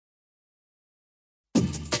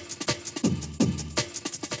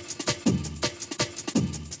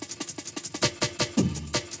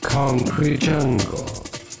Concrete jungle.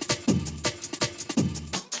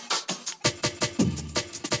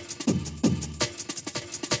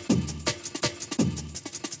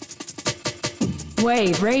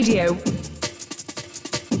 Wave Radio.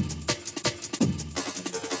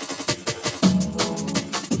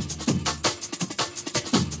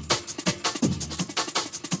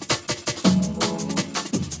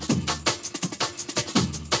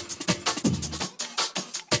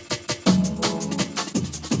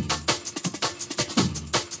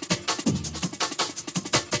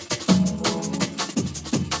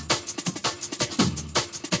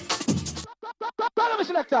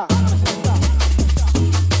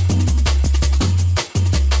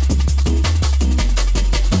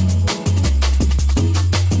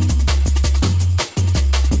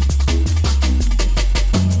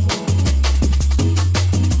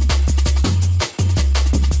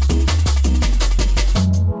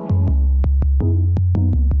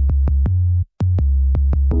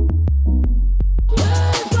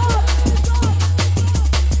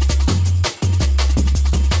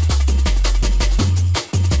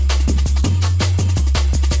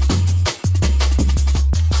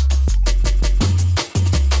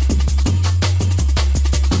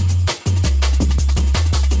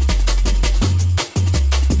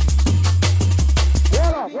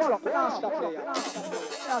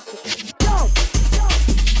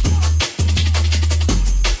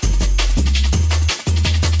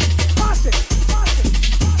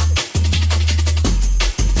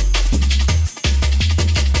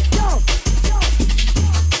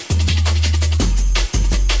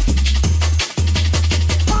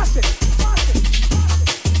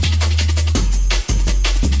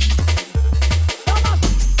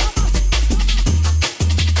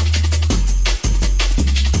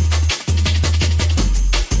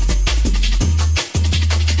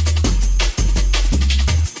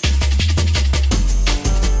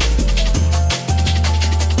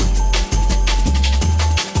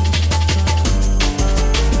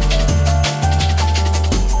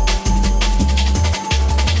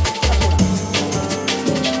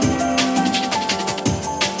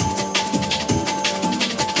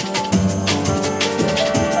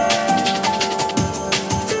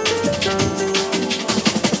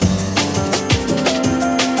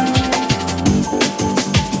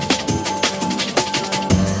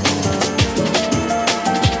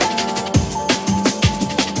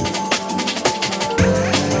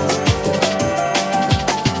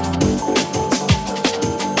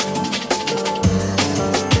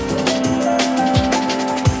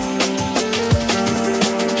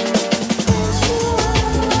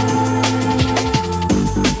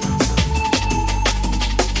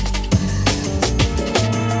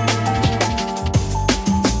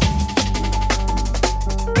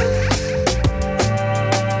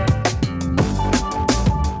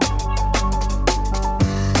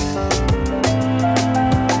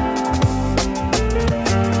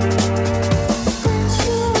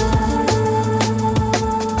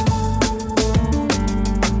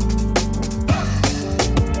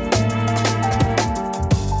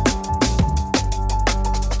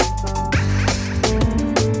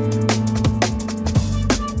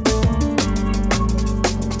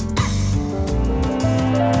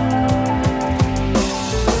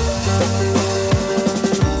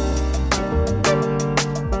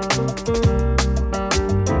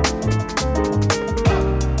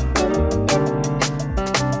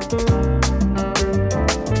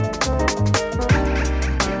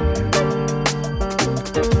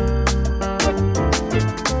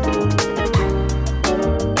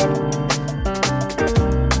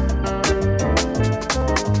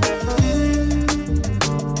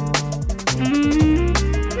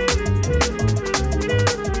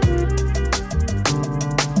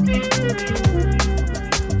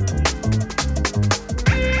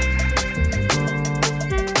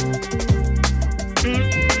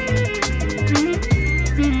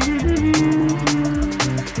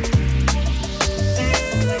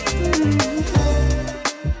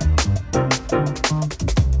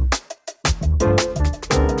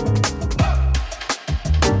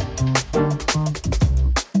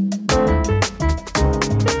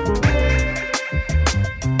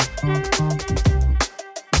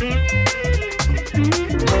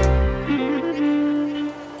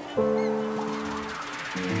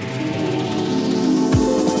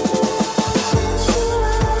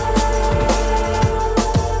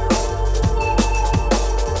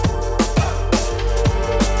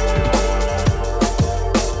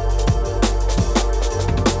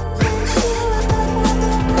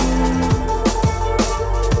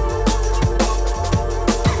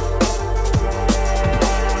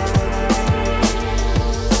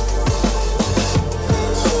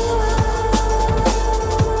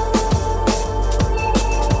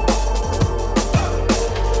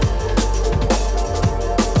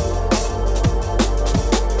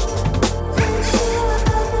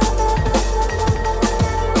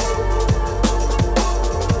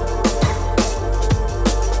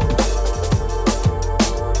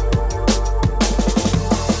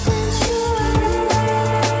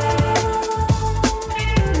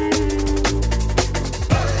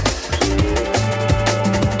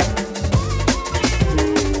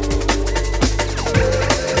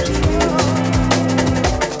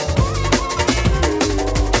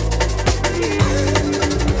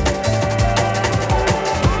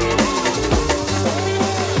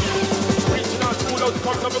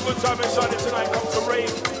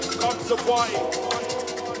 the party.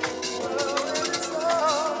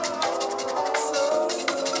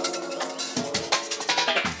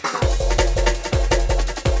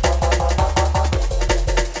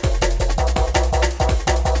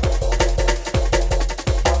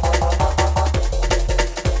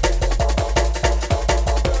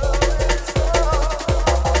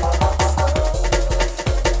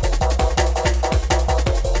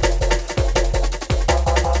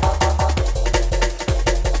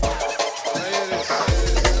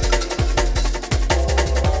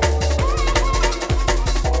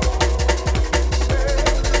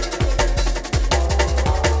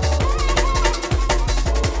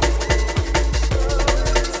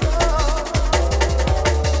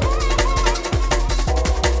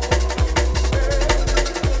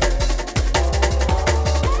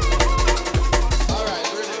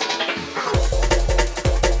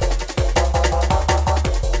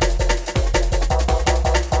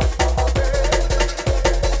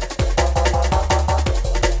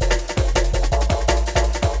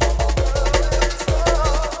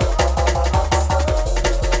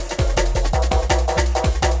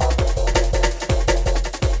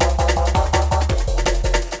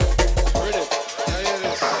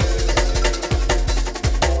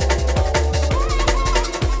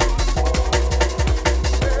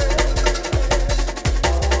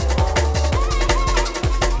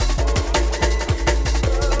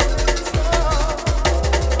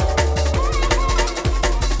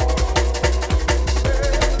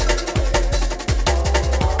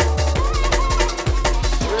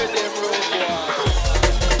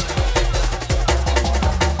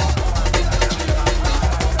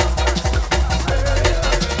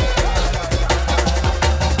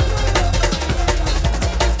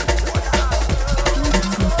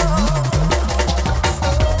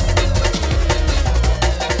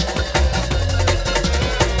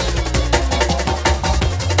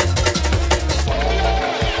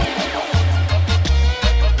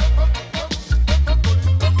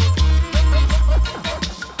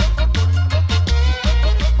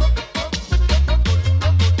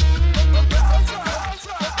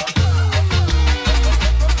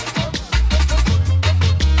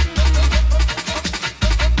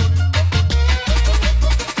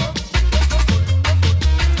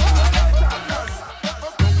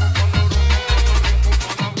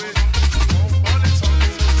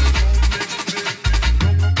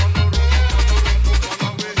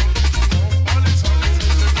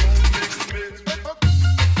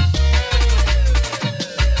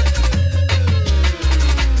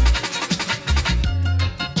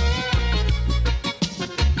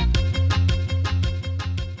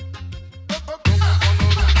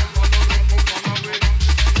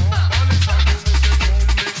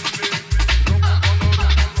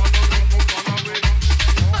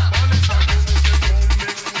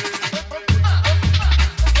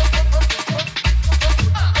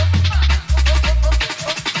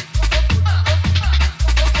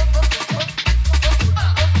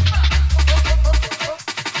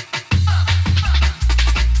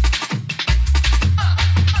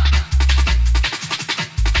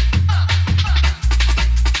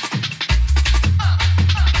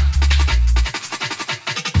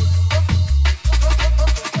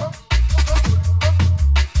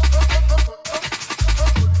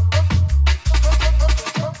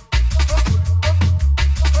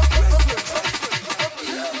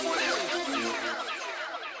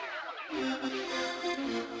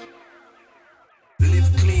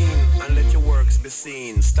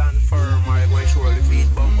 Seen. Stand firm, I go surely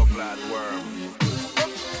feed bumper clad worm.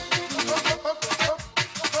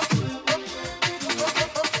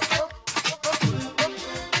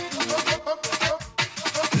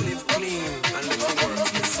 Live clean and let the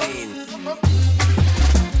works be seen.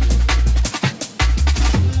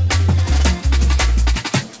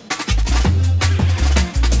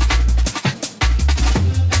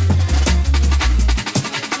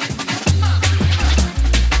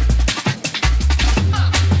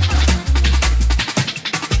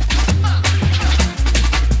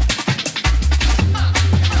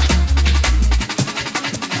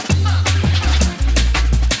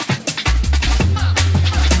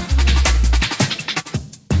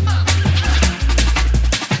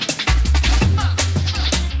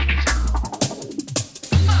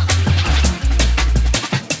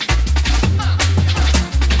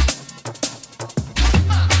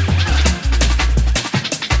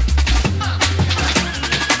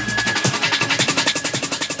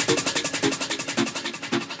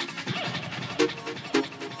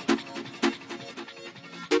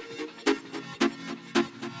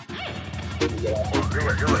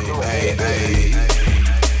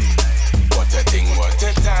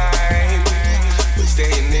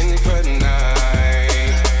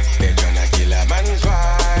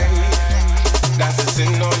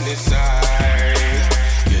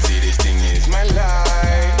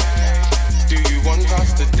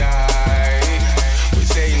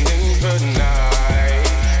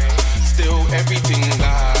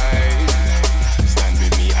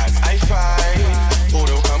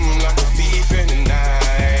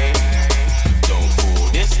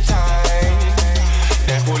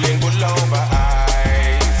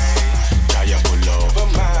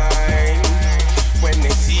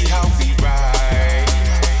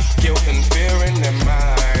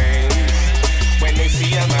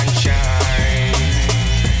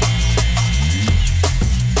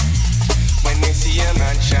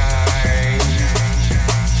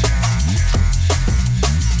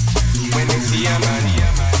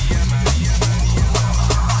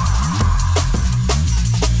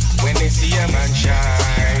 a man shine.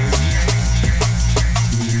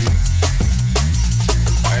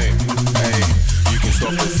 Hey, you can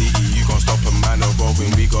stop the city, you can't stop a man evolving.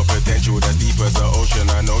 We got potential that's deep as the ocean,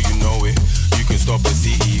 I know you know it. You can stop the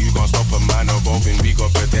city, you can't stop a man evolving. We got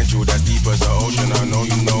potential that's deep as the ocean, I know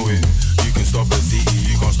you know it. You can stop the city,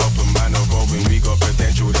 you can't stop a man evolving. We got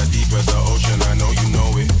potential that's deep as the ocean, I know you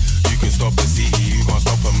know it. You can stop the city, you can't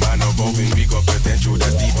stop a man evolving. We got potential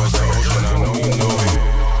that's deep as the ocean, I know you know it.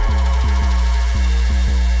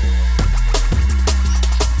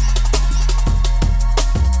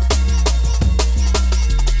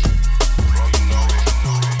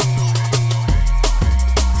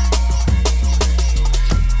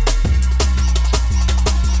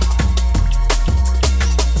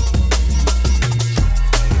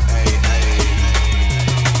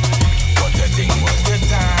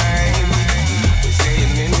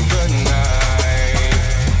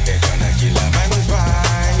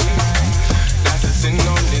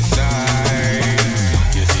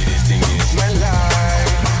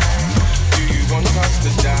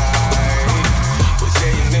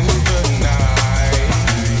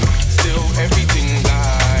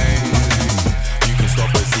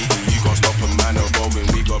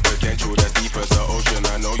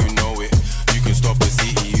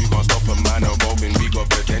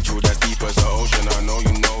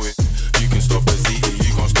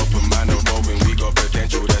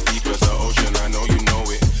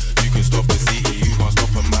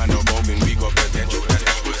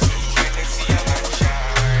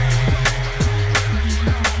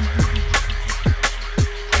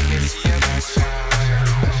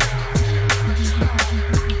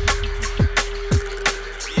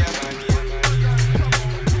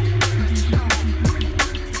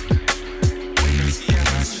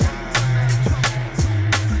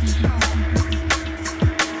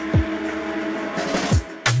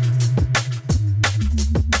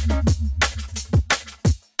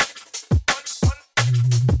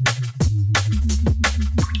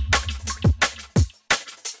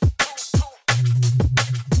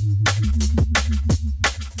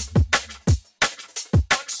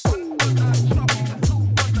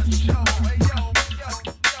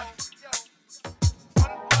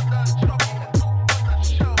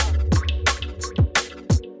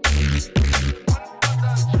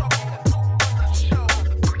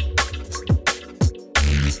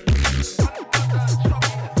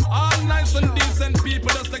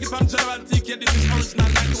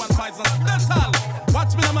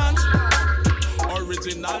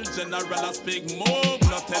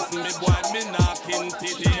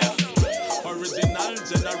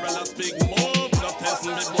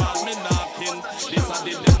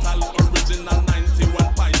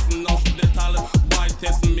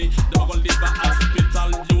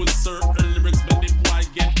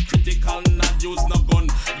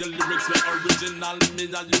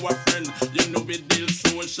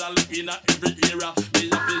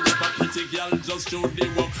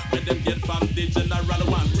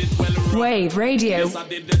 Wave Radio. Yes, I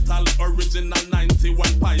did the original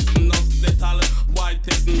 91 poisonous lethal. Why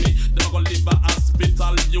test me? They gonna live a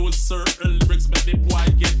hospital. Use certain lyrics, but the boy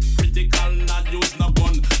get critical. Not use no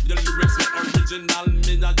gun. The lyrics were original.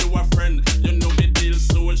 Me and you a friend. You know me deal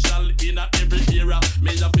social in a every era.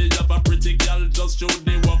 Me a be up a pretty girl. Just show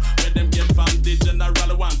the work. Where them get from the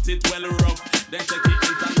general. Want it well rough. Then take it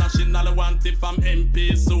international. Want it from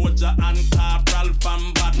MP, soldier and corporal.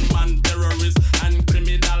 From Batman, terrorist and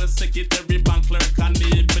criminal. Secretary, bank clerk, and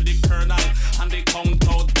the colonel, and the count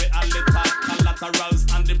out the collaterals,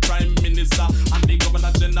 and the prime minister, and the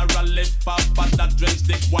governor general left for that drench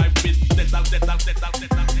the wife with settle.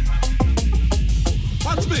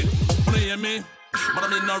 Watch me, wanna hear me? But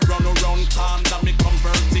I'm in a run around town, that me come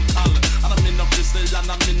vertical. And I'm in a prison, and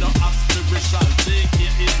I'm in a spiritual.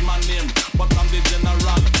 JK is my name, but I'm the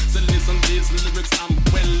general. So listen these lyrics, I'm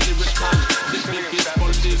well lyrical. The biggest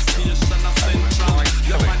police station, a central.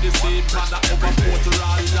 You find the same brother over Port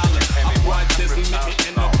Royal. I'm white, this make me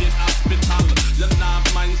end up in hospital. You're not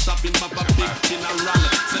mind shopping, my big general.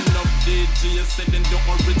 Send up DJ, sending the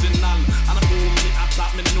original. And I own me, I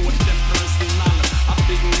thought me know them personal. A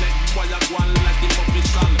big neck, boy, I go on like him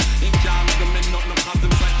official. It can't do me nothing, cause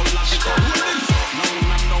them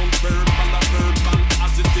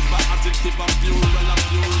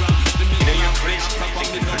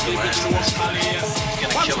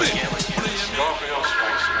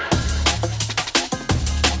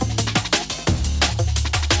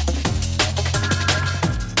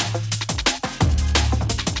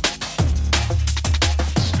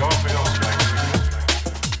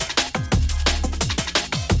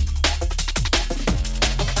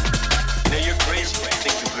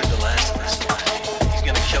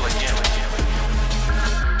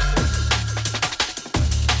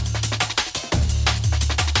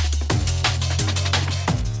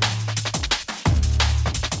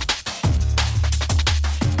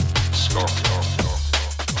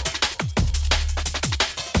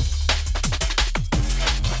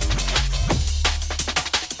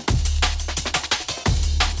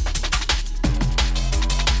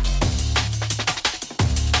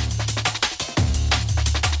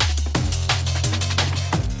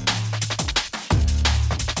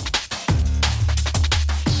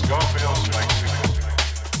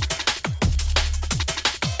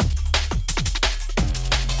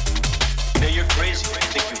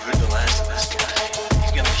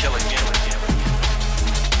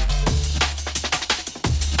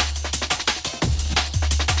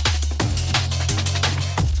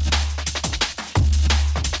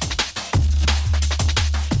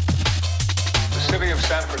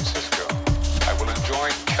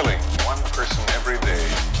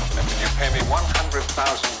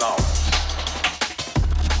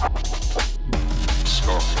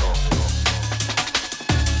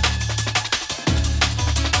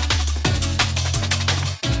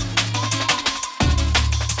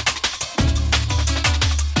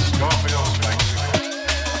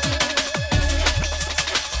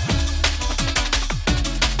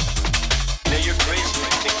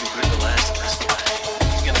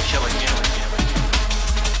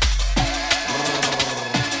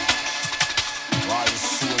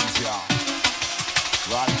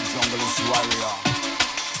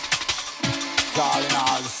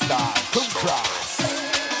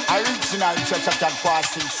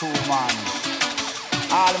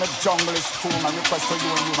Jungle is cool, man. Request for you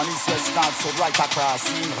and you, man. East, west, north, so right across.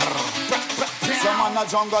 Some man a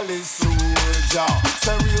jungle is soldier.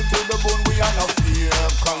 Say real to the bone, we are no fear,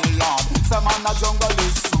 collab. Some man a jungle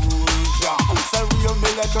is soldier. Say real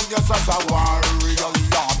militant, just as a warrior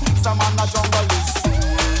lord. Some man a jungle is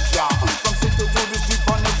soldier. From city to the street,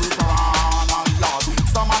 on every corner, lord.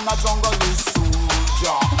 Some man a jungle is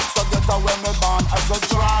soldier. So get away me born as a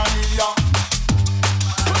trier.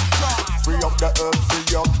 Free up the herb,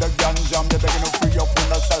 free up the ganja. Me begging to free up on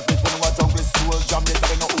yourself. If you know a jungle soldier, me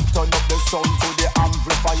telling you turn up the sound to the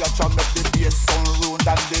amplifier. Try make the bass sound round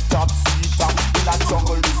and the top seater. In a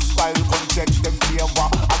jungle this style, come catch the flavor.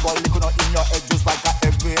 I got liquor in your head just like a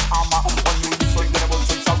heavy hammer. When you listen, then I will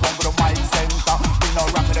switch around with the mic center. We know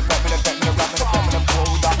rap me the pep, me the pep, me the rap, me the pep, me the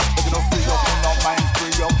powder. Begging to free up on your mind,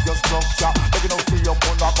 free up your structure. Begging to free up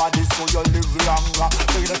on your body so you live longer.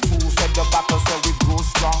 Begging to two set the battle so we grow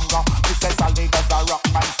stronger. Says all niggas are rock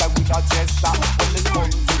man, say we not jester. When it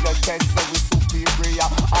comes to the test, say we superior.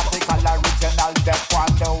 Article original, that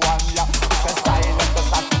one, the one, yeah. We say silent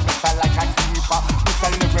assassin, we say like a keeper. We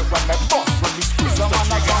say lyric when we bust, when we squeeze. Some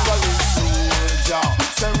man a jungle is soldier.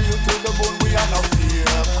 Say real to the bone, we are no fear,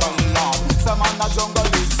 come on. Some man a jungle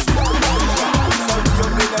is soldier. Say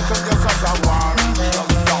real militant, just as a warrior,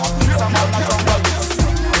 lord. Some man a jungle is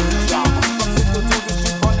soldier. From city to the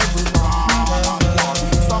street, on every corner, lord.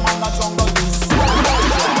 Some man a jungle is soldier.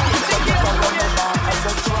 So get around the man as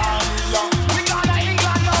a trier. We got a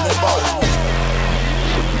England now.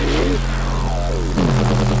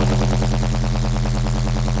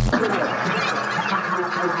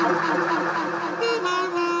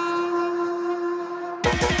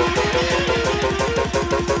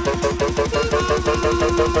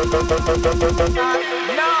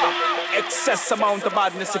 No! Excess amount of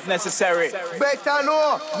badness if necessary. Better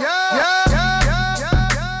know. Yeah.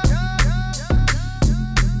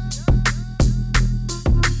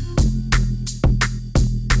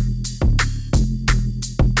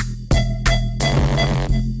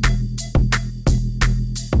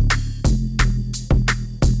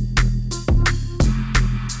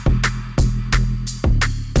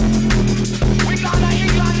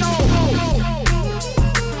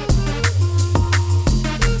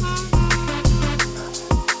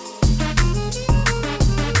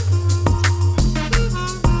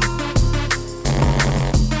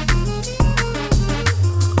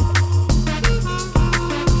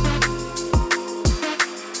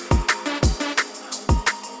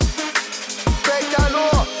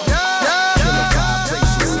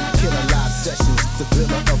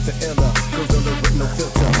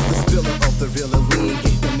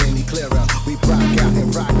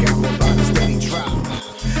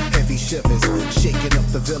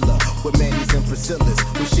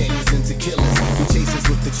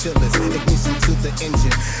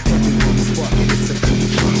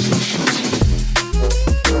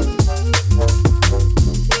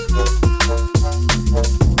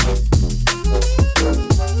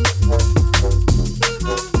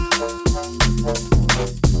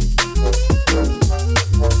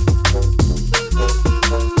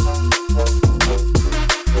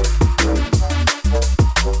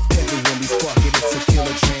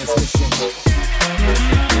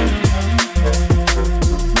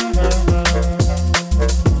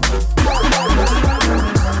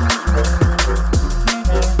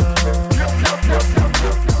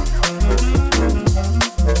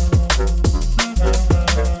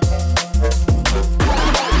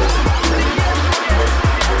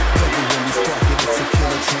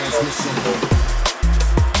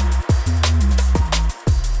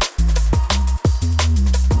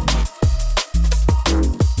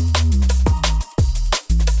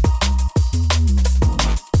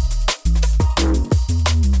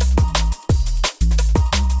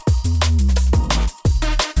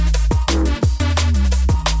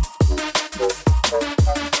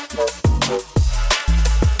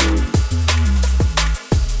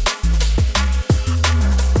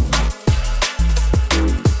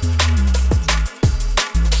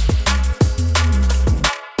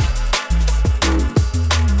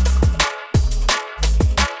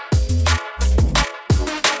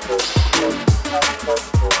 Killer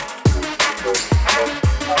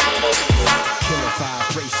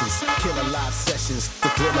vibrations, killer live sessions, the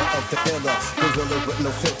thriller of the iller, gorilla with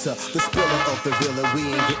no filter, the spiller of the villa, we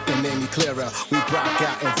ain't getting any clearer. We rock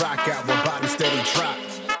out and rock out with body steady drop.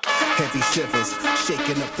 Heavy shivers,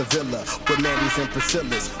 shaking up the villa with Mandy's and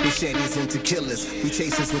Priscilla's. We shanties into killers, we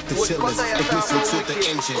chasers with the chillers, ignition to the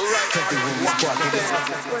engine. Heavy when we spark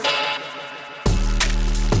it.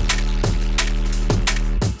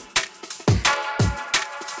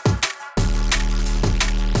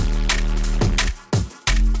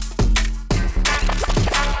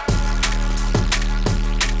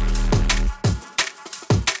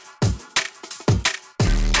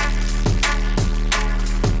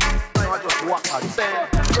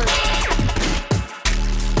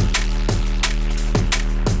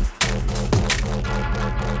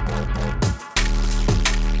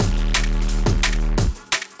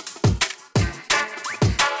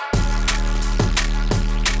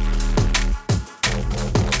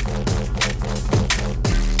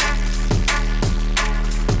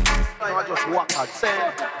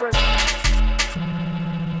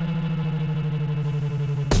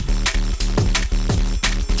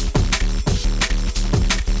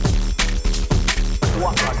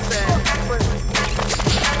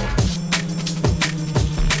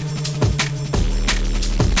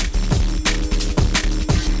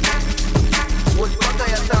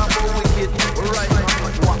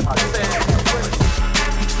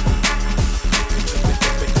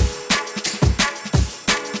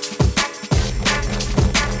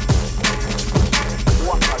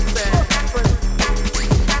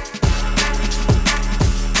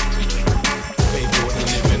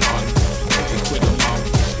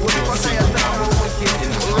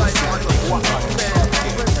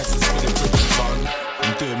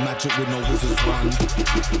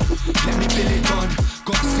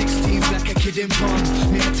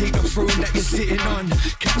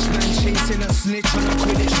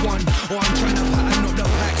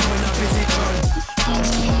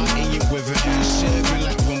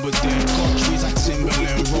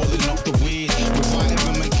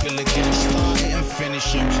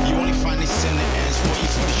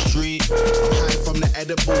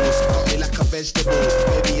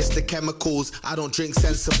 I don't drink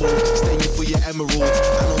sensible, staying for your emeralds.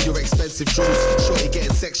 I know you're expensive jewels. Shorty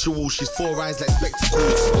getting sexual, she's 4 eyes like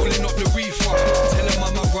spectacles. Rolling up the reefer, tell him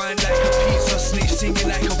I'm a grind like a pizza. Snitch singing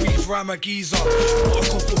like a beaver, I'm a geezer. Put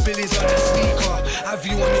a couple billies on the sneaker. Have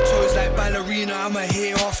you on your toes like ballerina, I'm a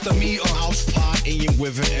hair off the meter. House partying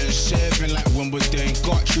with it and serving like Wimbledon.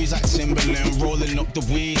 Got trees like Timberland, rolling up the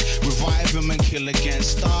weed. Revive him and kill again,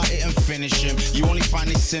 start it and finish him. You only find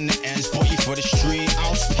this in the ends, booty for the street.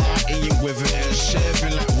 House partying with it and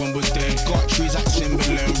serving like Wimbledon. Got trees like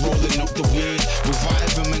Timberland, rolling up the weed.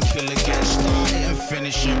 Revive him and kill again, start it and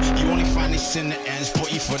finish him. You only find this in the ends,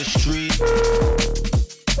 booty for the street.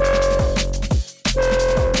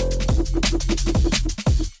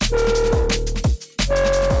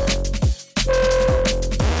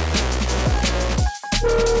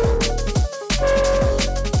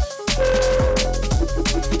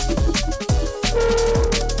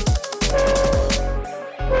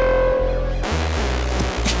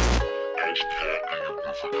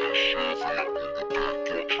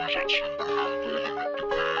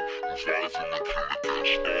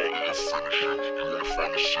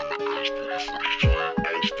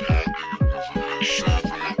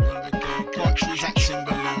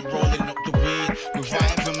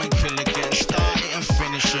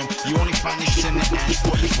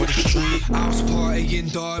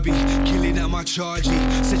 Chargy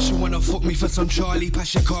said she wanna fuck me for some Charlie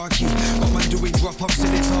Pashikaki. Got man doing drop-offs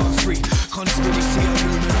till it's half free. Conspiracy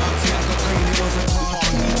Illuminati, I got pain, it was a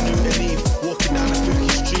party. New relief, walking down a spooky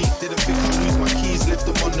street. Didn't think I'd lose my keys, left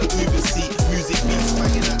them on the Uber seat. Music beats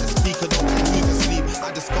banging at the speaker, don't let me asleep.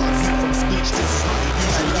 I just can't sleep from speech, this is not the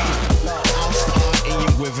usual. I'll start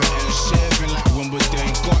in with it and serving like Wimbledon.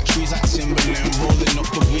 Got trees like Timberland, rolling up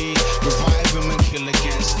the weed. Revive him and kill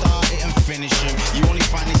again, start it and finish him. You only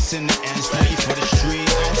find this in the ends, ready for the street.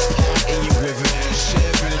 I'll start in with it and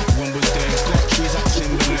serving like Wimbledon. Got trees like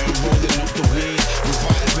Timberland, rolling up the weed.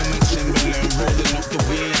 Revive him and kill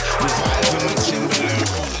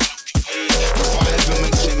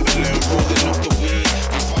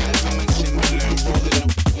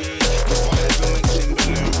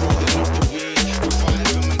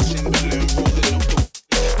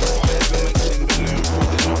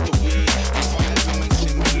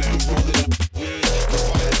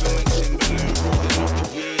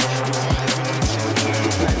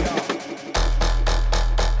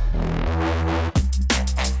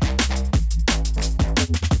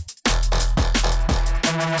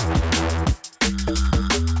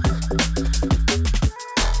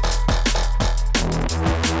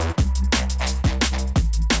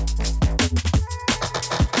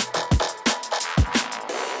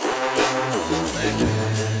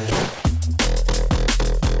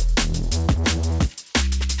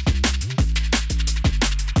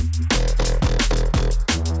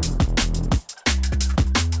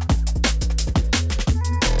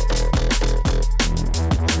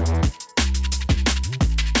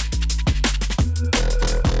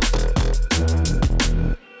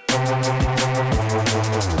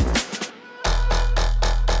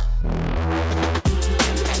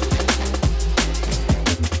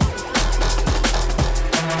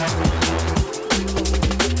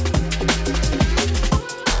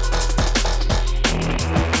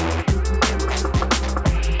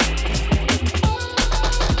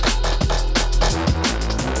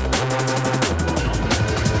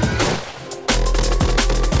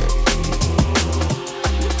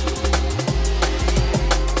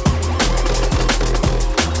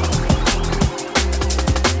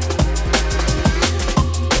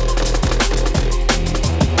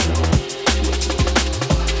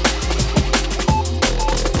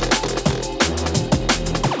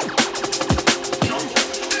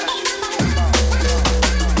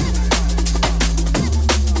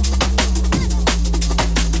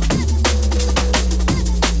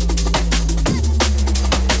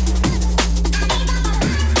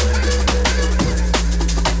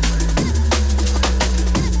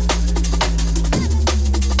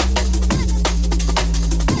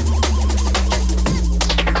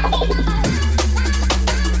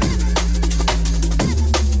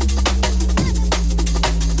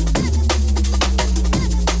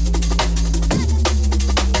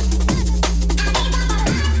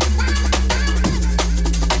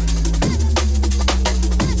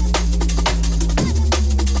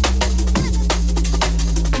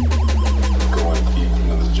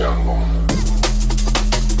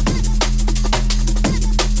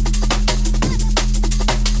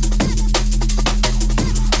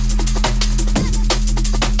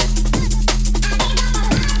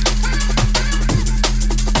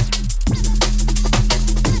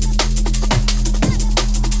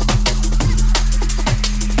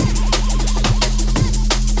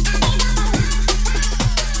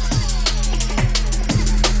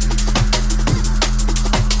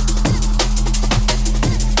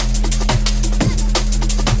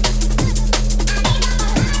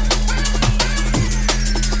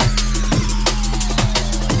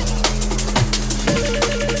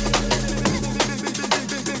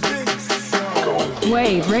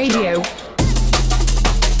Wave Radio.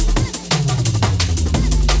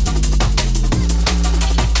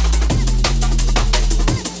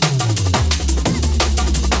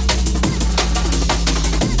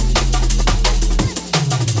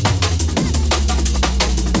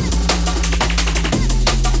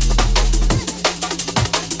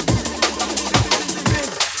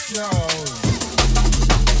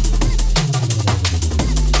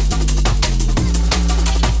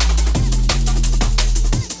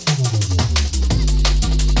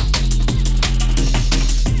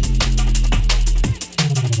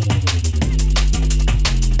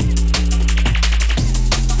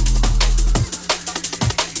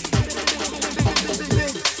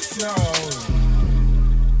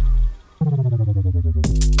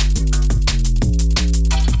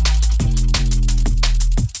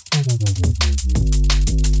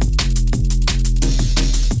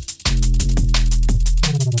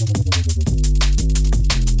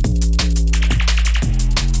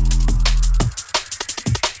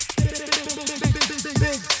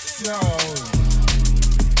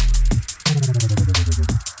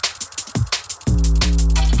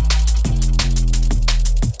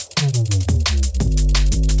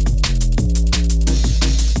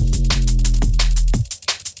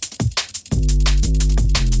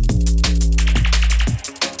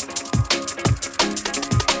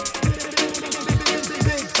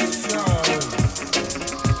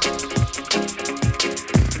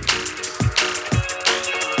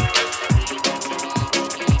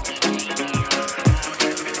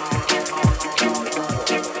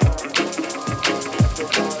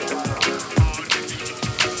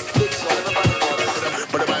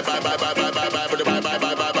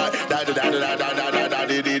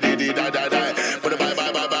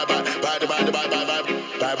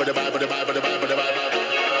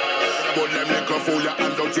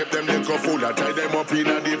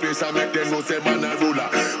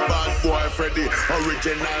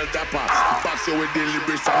 Original dapper, box you with the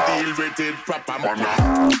lyrics and deal with it proper.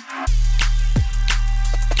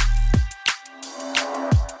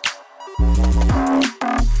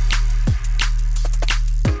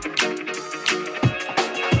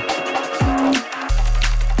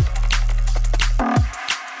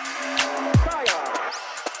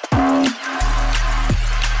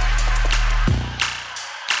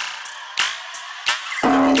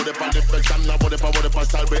 What if I live with some now? What if I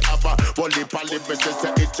style with upper? What if I live with this?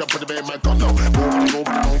 It's up with the baby, my gun now. Move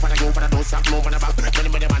for the don't stop, move on the back. Many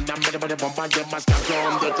man, many bump and get my stack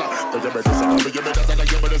on the top. You better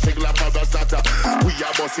that, you better single up of the starter. We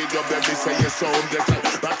are bossing up, then they say it's home. This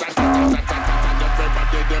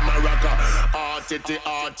everybody, them a rocker. Arty,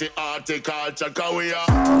 culture, cause we are.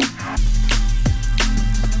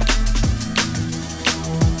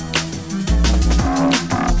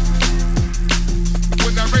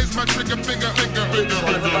 When I raise my trigger finger.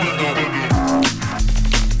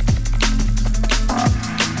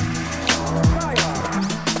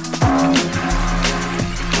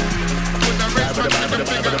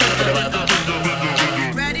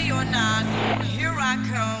 Ready or not, here I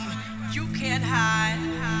come. You can't hide.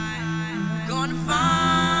 Gonna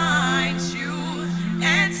find you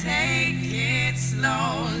and take it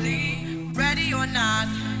slowly. Ready or not,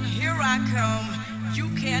 here I come. You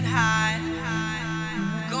can't hide.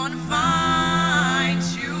 Gonna find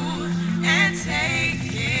you and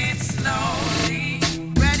take it slowly.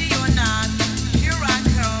 Ready or not, here I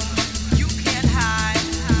come. You can't hide.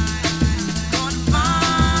 Gonna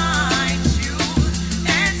find you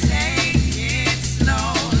and take it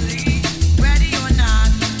slowly. Ready or not,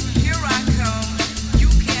 here I come. You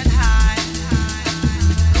can't hide.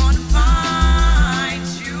 Gonna find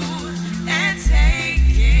you and take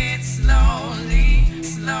it slowly,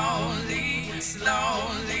 slowly,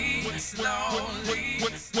 slowly.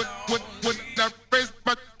 When I raise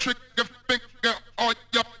my trigger finger, all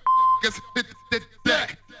your niggas hit it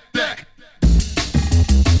back.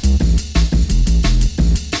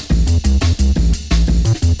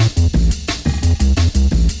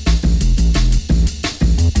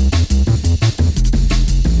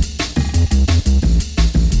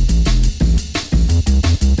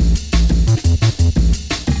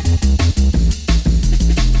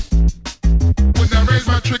 When I raise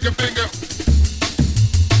my trigger finger.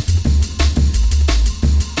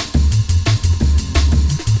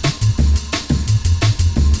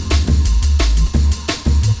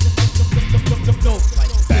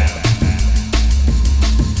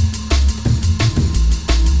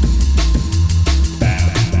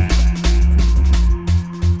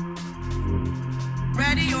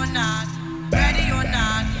 Ready or not,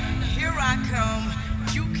 here I come.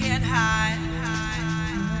 You can't hide.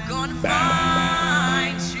 Gonna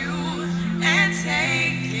find you and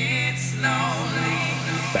take it slowly.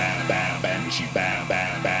 Bam bam bam, she bam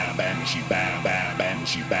bam bam bam, she bam bam bam,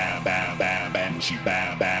 she bam bam bam bam, she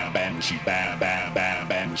bam bam bam, she bam bam bam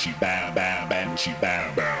bam, she bam bam bam, she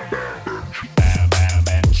bam bam bam, she bam bam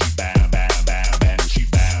bam, she bam bam bam bam, she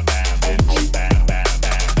bam bam bam, she bam bam bam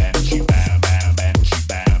bam, she bam bam bam, she bam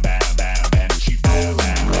bam bam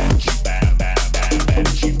bam, she bam bam bam, she bam bam bam bam,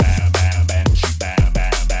 she bam bam bam, she bam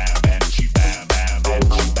bam bam bam, she bam bam bam, she bam bam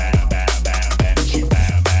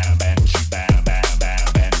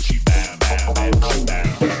bam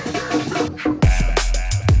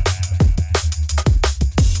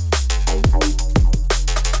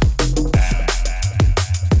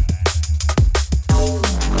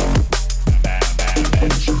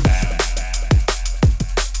bam,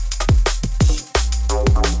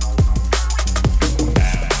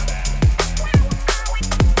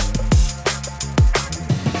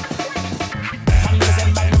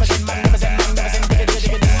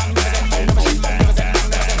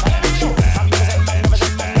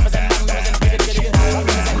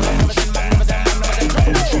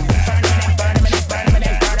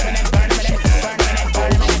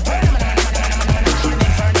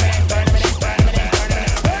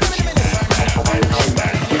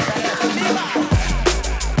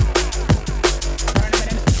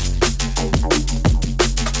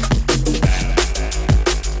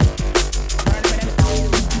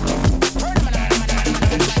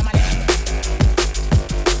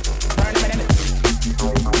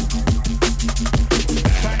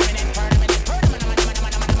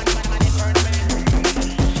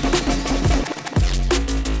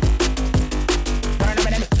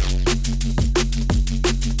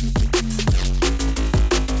 she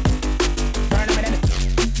bam bam bam, she bam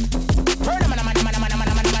bam bam bam, she bam bam bam,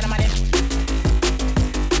 she bam bam.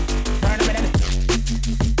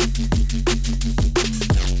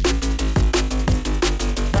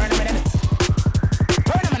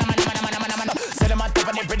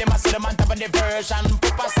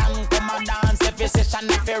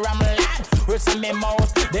 Me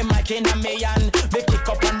mouth, the mic in a me hand. Me kick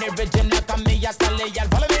up on the rhythm like a me a stallion.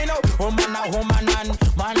 Follow me now, woman and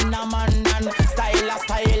man and style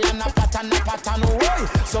and a pattern. Why?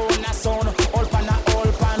 Sound a sound, all pan.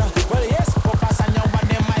 Well yes, focus on your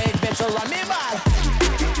body, my adventure on me bad.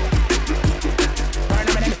 Burn a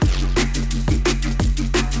minute.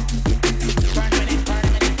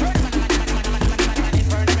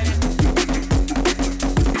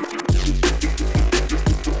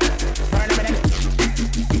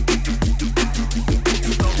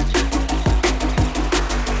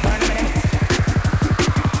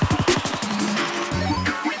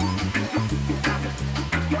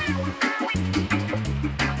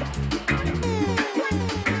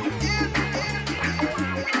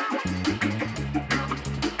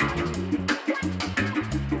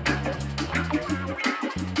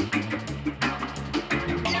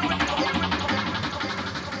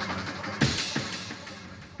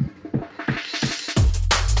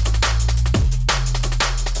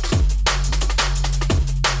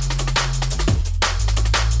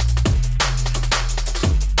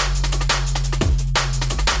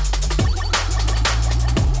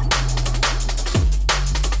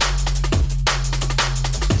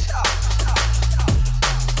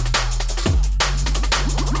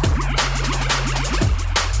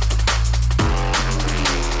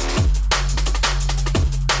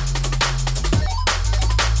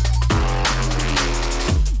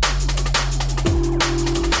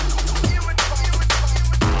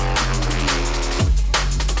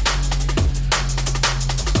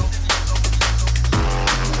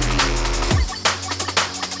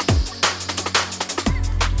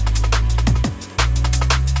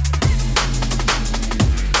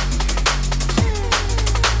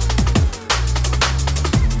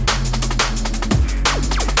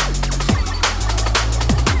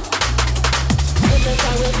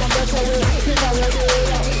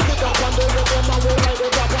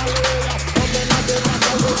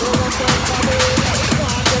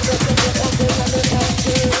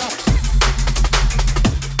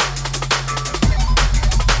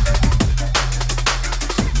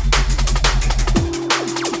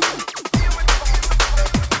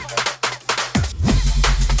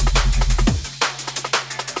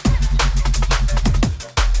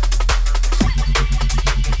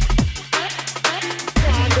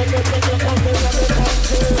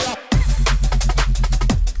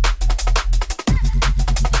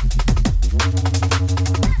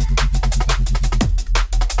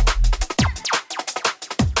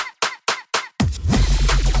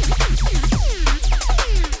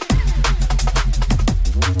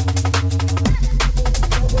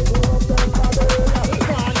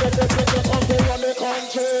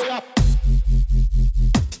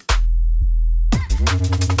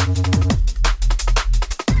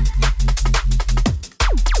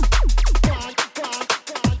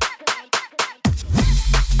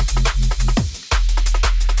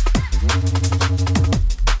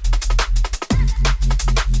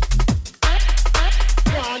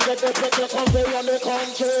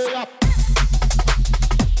 country.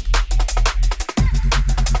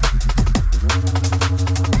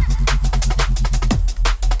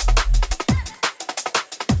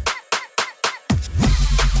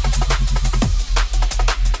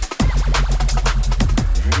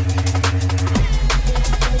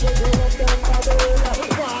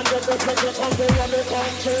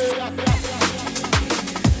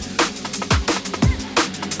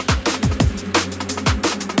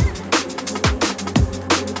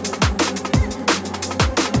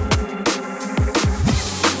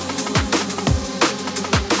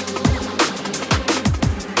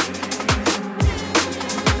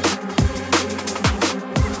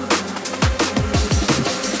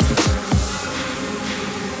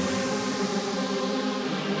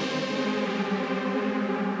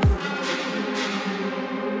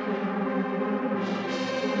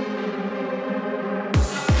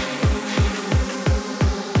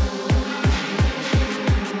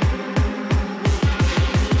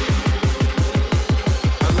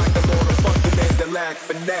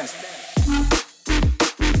 Finesse.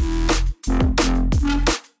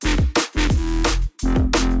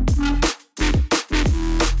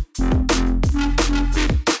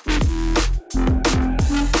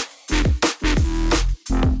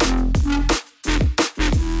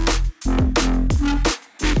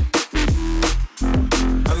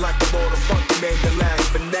 Unlike the more the funky man that lacks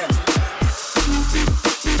finesse.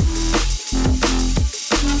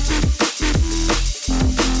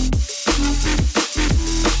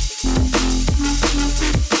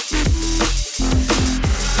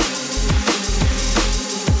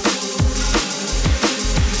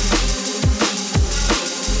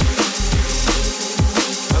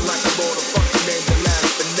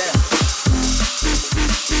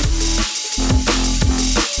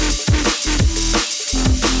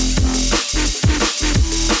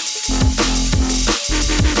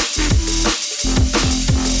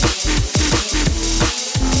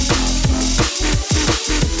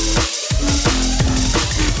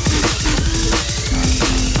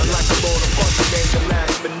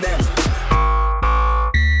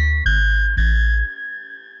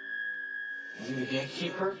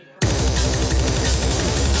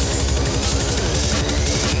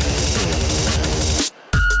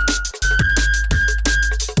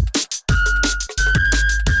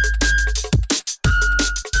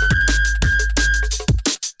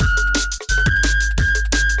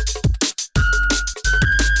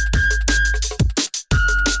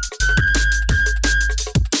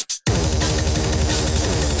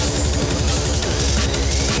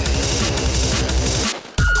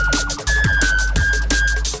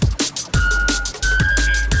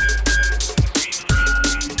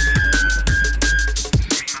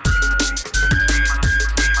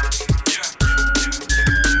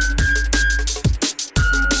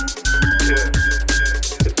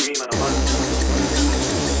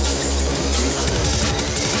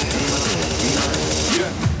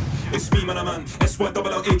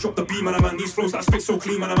 So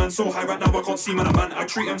clean, man, a man, so high right now I can't see, man, a man. I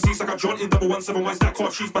treat MCs like I'm John in 117 wise, that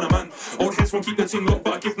can't cheese, man, a man. Old heads won't keep the ting locked,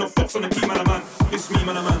 but I give no fucks on the key, man, a man. It's me,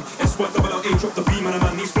 man, a man. SY-double-L-A, drop the B, man, a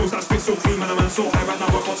man. These flows that spit so clean, man, a man, so high right now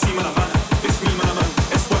I can't see, man, a man. It's me, man, a man.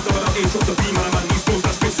 SY-double-L-A, drop the B, man, a man. These flows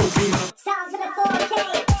that spit so clean, man, a man. Sounds of the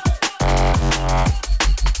 4K.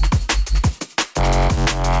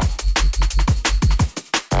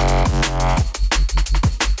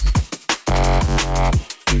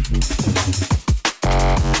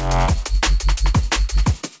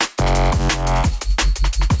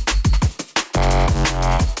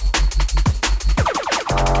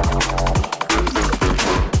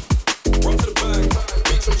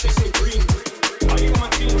 Chasing green, I ain't on my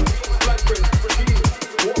team, black print, regime,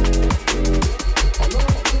 what?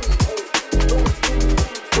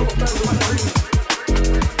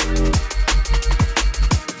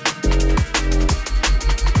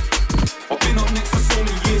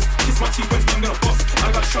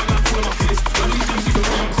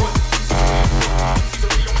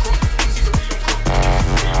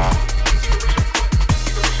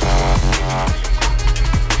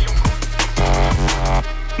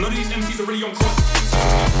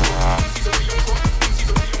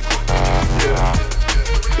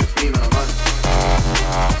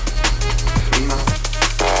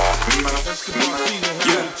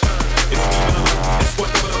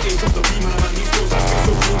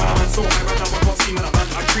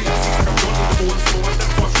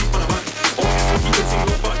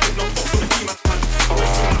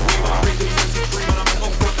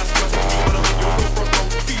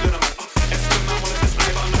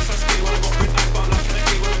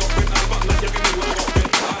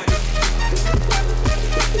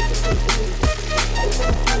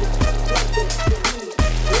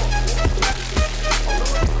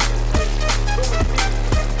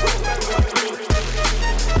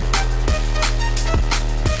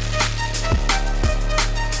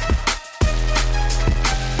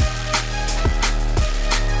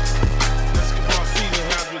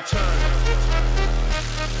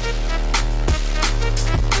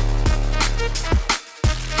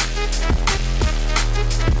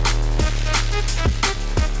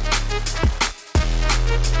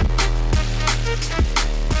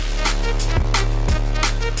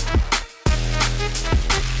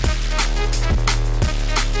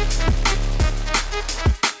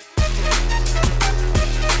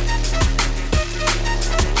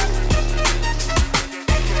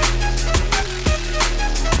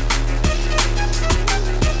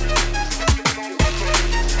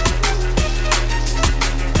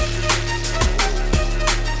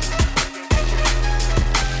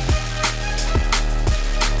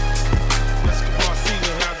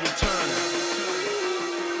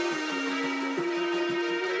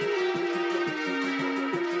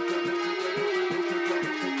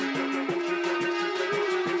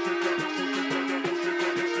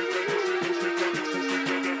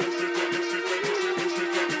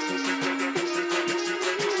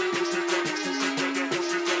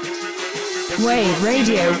 Wave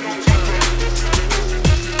Radio.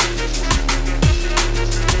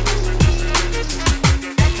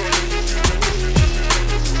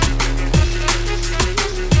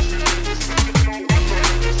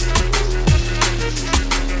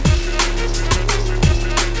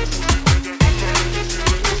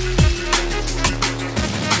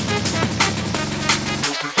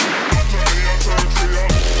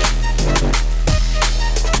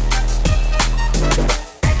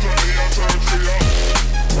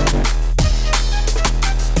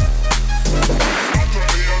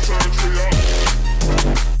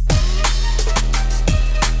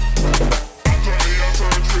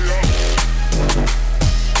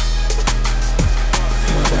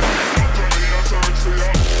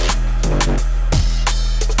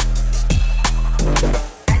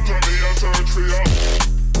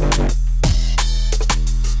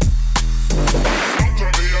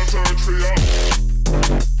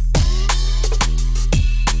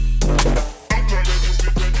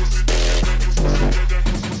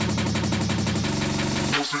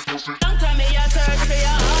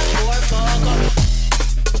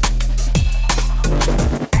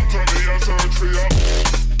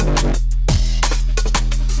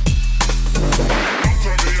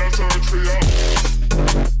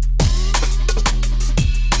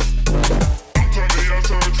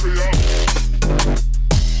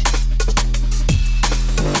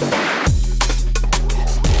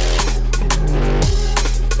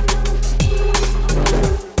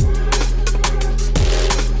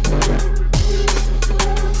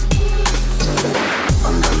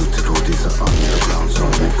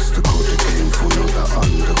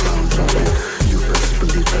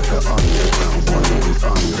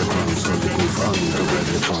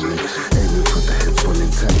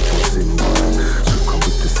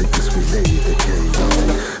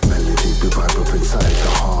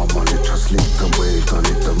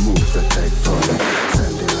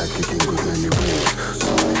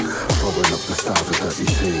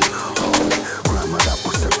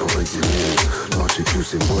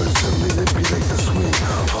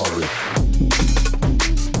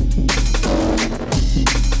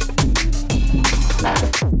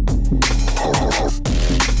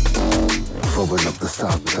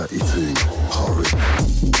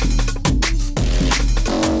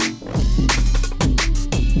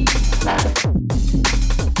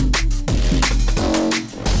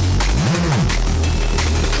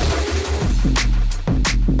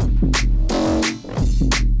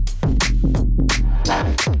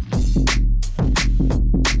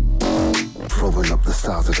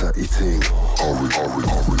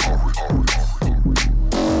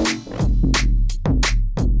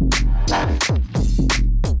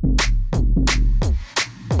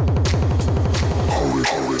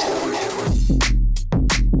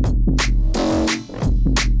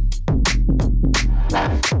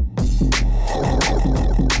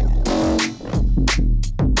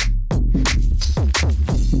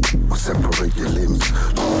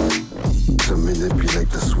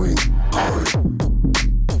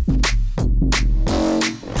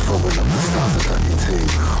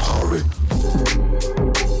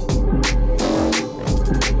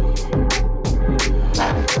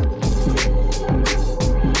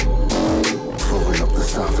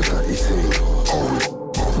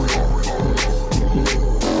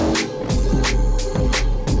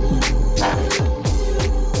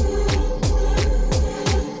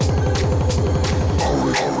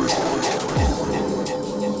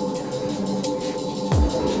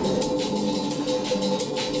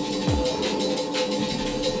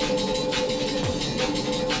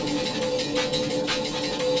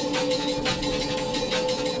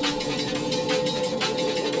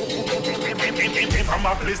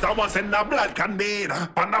 In the blood canteen,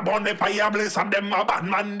 pan a burn the fire blaze and them a bad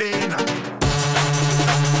man din.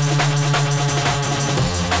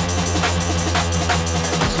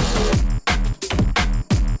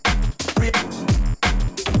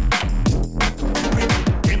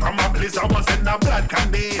 Pimp on my place, I was in the blood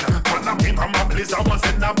canteen. Pan a pimp on my place, I was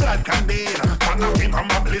in the blood canteen. Pan a pimp on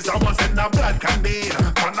my place, I was in the blood canteen.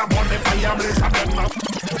 Pan a burn the fire blaze and them a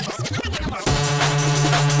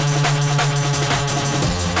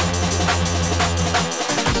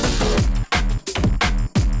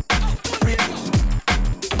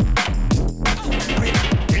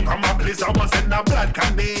I was in the blood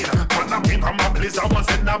canteen. Pan a pimp on my place, I was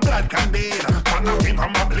in the blood canteen. Pan a pimp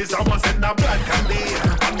on my place, I was in the blood canteen.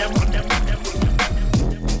 On them.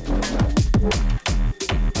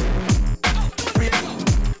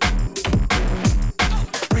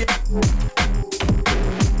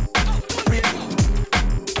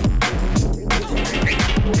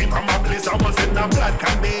 Pimp on my place, I was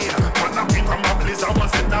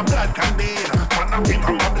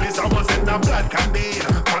bliss, I was in the blood canteen.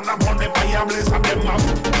 Man, I'm on the fire bliss, I'm them up.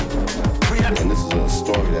 And this is a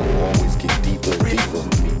story that will always get deeper and deeper.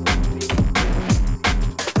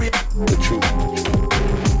 The truth.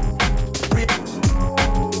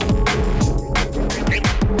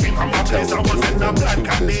 Tell the truth, and the truth is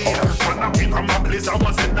harsh.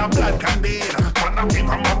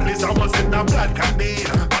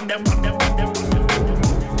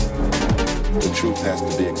 The truth has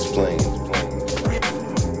to be explained.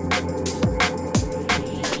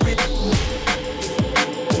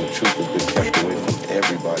 And the truth has been kept away from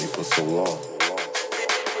everybody for so long.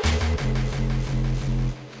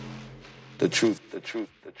 The truth, the truth,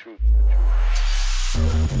 the truth, the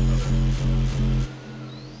truth.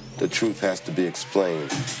 The truth has to be explained.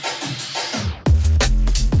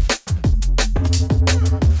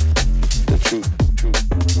 The truth, truth.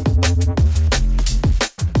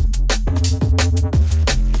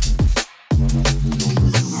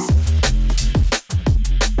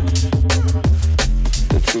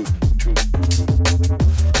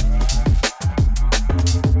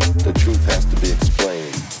 The truth has to be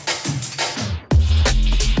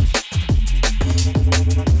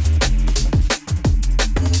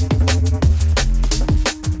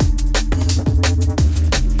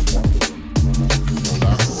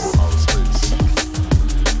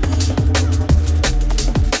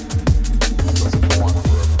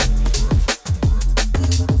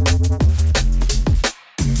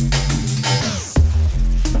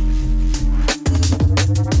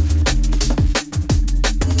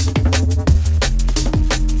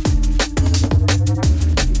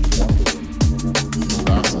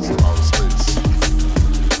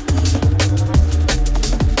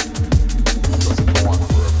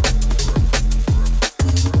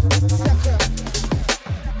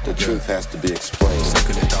explained.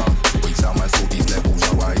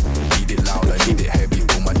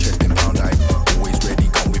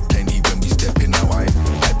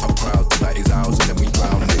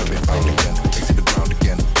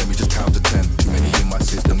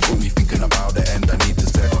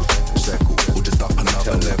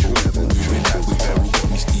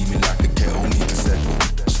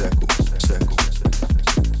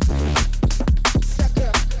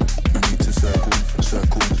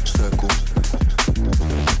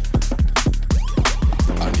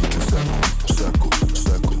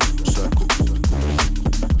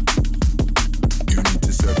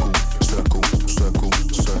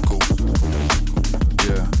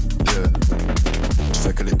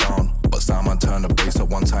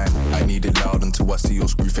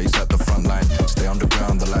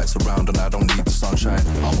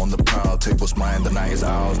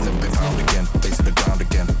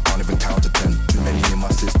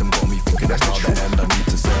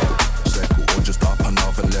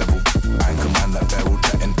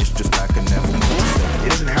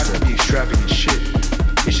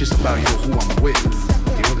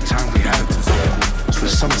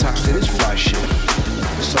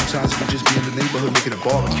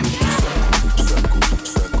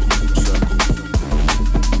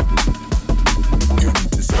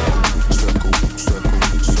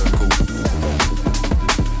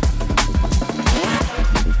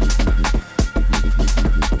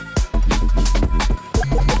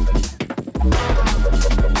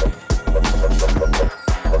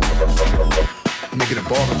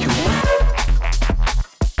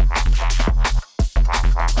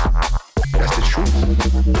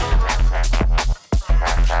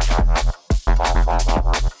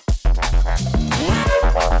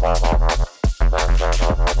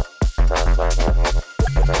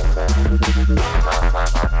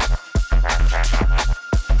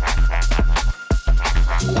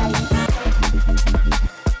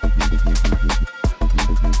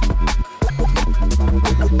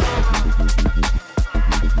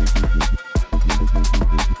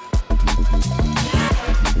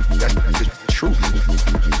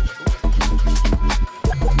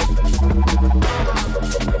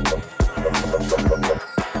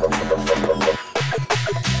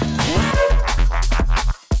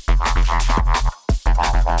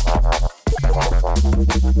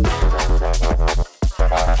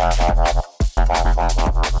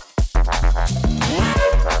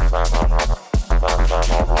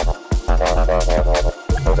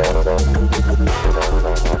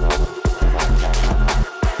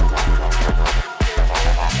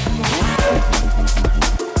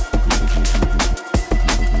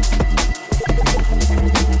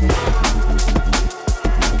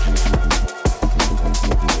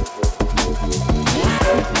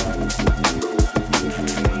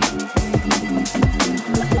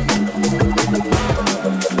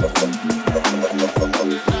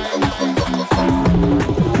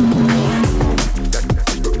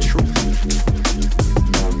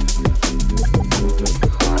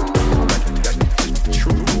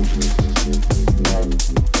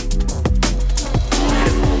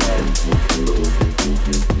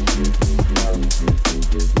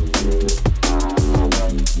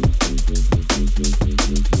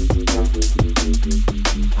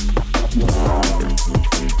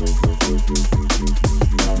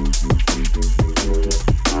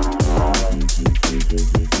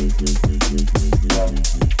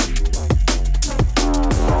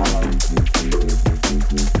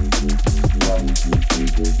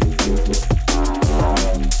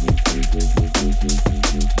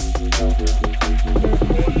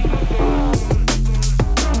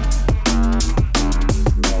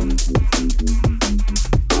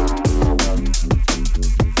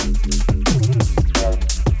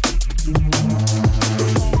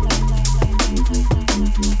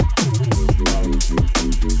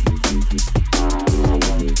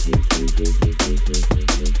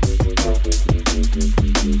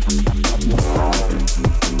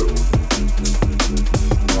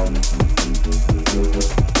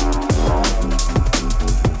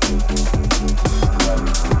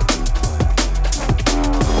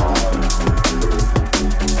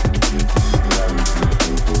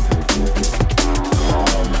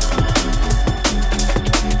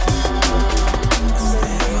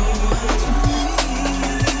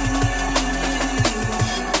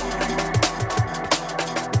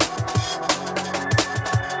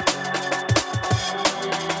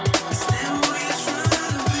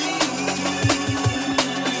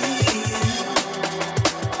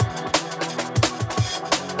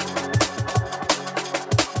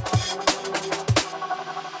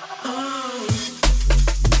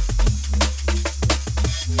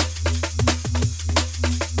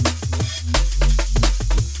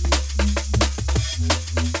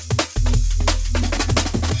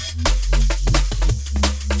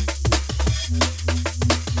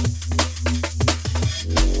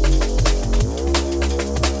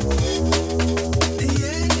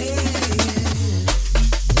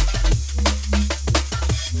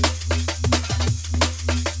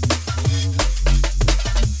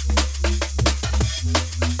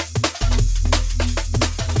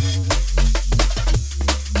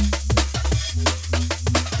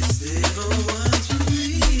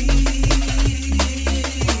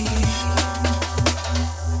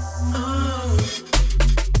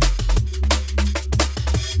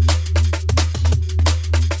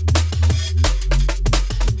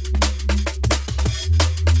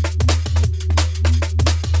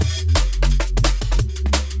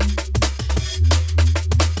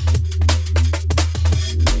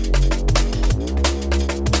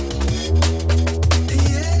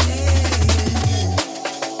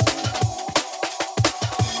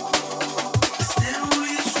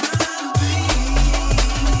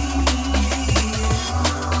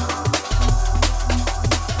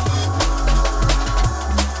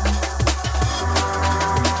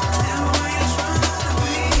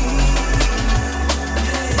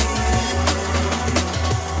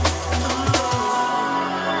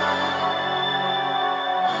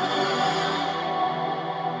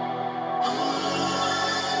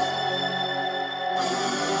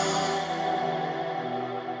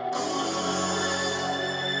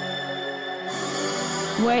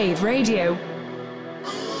 Wave Radio.